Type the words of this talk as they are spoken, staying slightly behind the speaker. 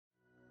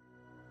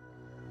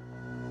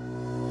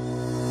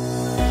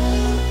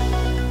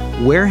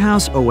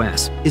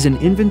WarehouseOS is an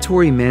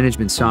inventory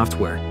management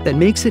software that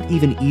makes it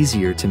even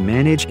easier to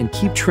manage and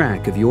keep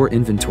track of your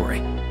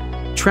inventory.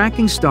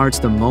 Tracking starts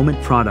the moment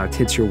product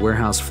hits your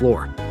warehouse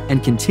floor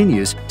and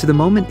continues to the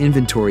moment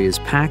inventory is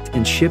packed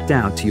and shipped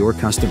out to your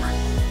customer.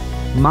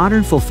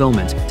 Modern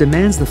fulfillment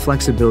demands the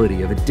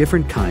flexibility of a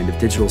different kind of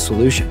digital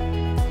solution.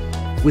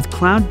 With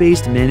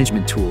cloud-based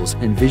management tools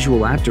and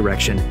visual app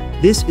direction,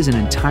 this is an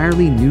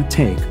entirely new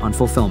take on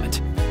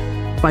fulfillment.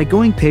 By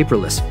going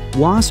paperless,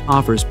 WarehouseOS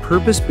offers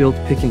purpose-built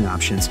picking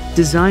options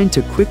designed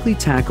to quickly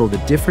tackle the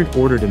different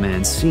order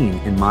demands seen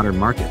in modern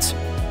markets.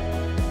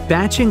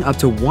 Batching up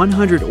to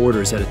 100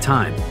 orders at a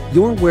time,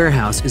 your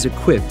warehouse is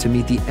equipped to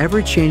meet the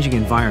ever-changing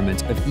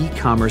environment of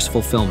e-commerce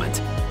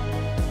fulfillment.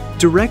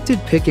 Directed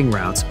picking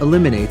routes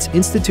eliminates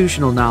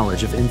institutional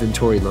knowledge of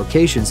inventory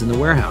locations in the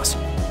warehouse,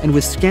 and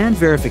with scanned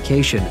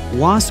verification,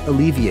 WarehouseOS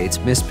alleviates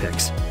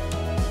mispicks.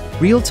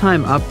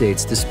 Real-time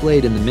updates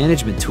displayed in the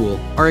management tool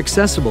are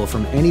accessible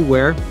from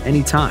anywhere,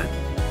 anytime,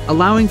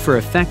 allowing for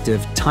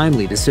effective,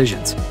 timely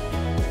decisions.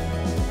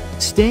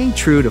 Staying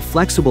true to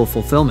flexible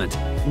fulfillment,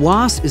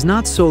 WarehouseOS is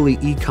not solely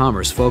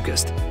e-commerce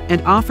focused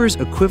and offers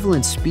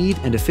equivalent speed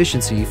and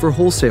efficiency for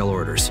wholesale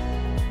orders.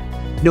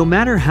 No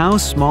matter how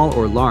small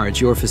or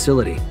large your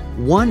facility,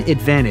 one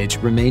advantage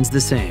remains the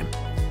same: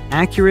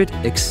 accurate,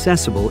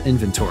 accessible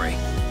inventory.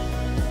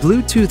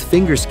 Bluetooth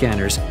finger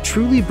scanners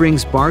truly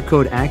brings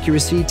barcode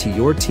accuracy to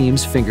your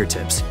team's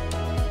fingertips.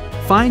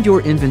 Find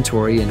your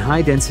inventory in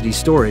high-density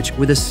storage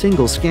with a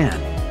single scan.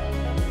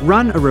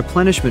 Run a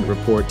replenishment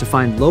report to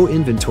find low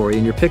inventory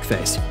in your pick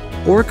face,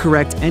 or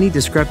correct any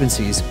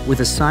discrepancies with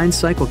assigned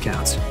cycle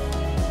counts.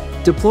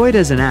 Deployed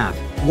as an app,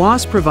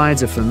 WarehouseOS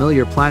provides a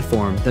familiar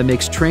platform that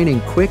makes training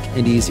quick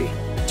and easy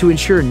to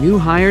ensure new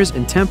hires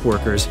and temp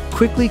workers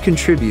quickly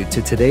contribute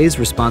to today's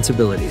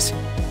responsibilities.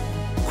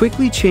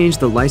 Quickly change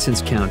the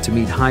license count to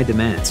meet high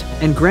demands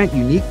and grant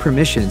unique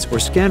permissions or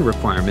scan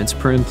requirements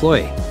per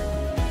employee.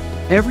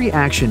 Every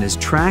action is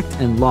tracked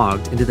and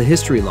logged into the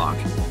history log,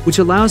 which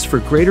allows for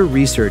greater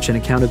research and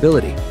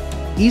accountability.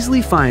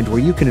 Easily find where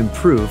you can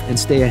improve and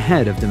stay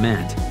ahead of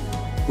demand.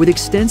 With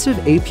extensive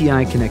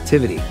API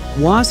connectivity,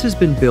 WarehouseOS has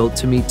been built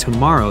to meet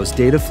tomorrow's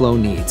data flow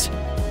needs.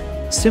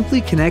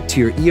 Simply connect to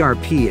your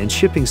ERP and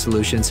shipping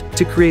solutions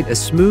to create a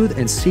smooth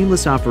and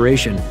seamless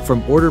operation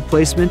from order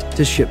placement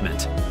to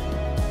shipment.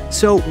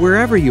 So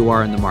wherever you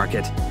are in the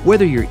market,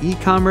 whether you're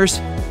e-commerce,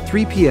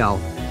 3PL,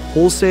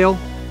 wholesale,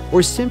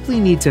 or simply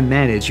need to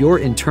manage your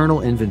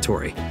internal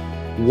inventory,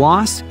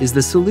 WarehouseOS is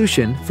the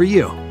solution for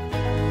you.